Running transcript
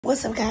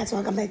What's up, guys?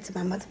 Welcome back to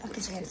my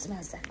motherfucking channel.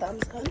 Smash that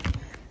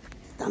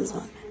thumbs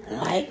up,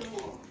 like,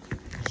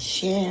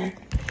 share,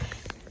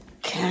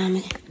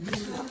 comment,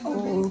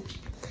 and look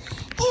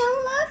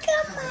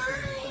at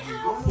my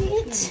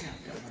outfit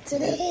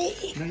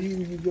today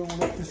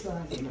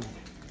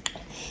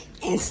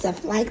and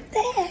stuff like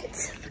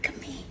that. Look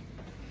at me.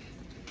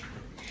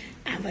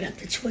 I put up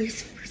the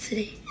choice for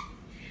today.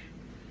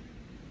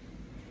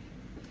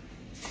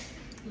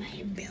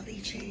 My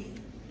belly chain.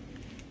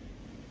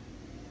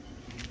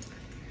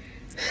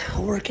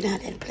 Working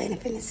out at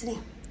Planet Fitness today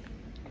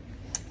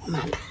with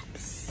my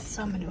pops.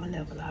 So I'm gonna do a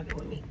little vlog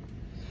with me.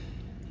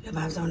 If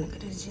I was on the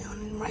good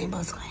on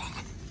Rainbow Square.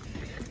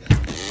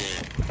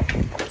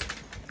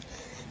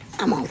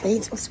 I'm on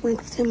Facebook,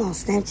 Sprinkle Tim, on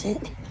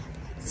Snapchat,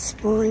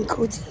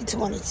 Sprinkle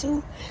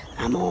T22.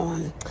 I'm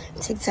on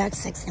TikTok,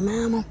 Sexy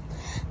Mama.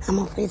 I'm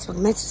on Facebook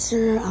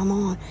Messenger. I'm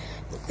on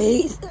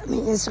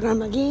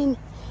Instagram again.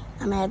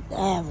 I'm at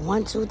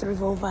 1, 2, 3,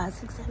 4, 5,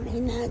 6, 7, 8,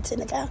 9,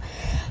 10 account.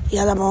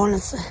 Yellow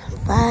bonus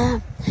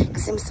 5.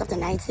 Send me stuff to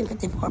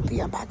 1954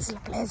 P.O. Box, La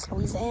Place,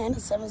 Louisiana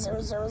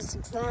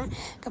 70069.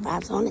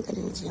 Vibes on it.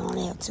 Because you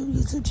only have 2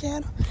 YouTube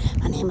channels.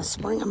 My name is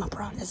Spring. I'm a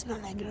proud listener.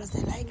 I like girls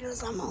that like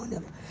girls. I'm on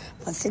it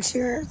for 6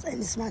 years. And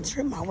it's my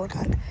trip. My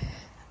workout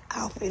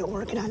outfit.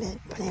 Working on that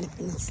Planet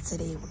Fitness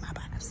today with my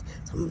vibes.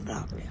 So I'm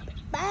going to vlog.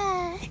 Bye.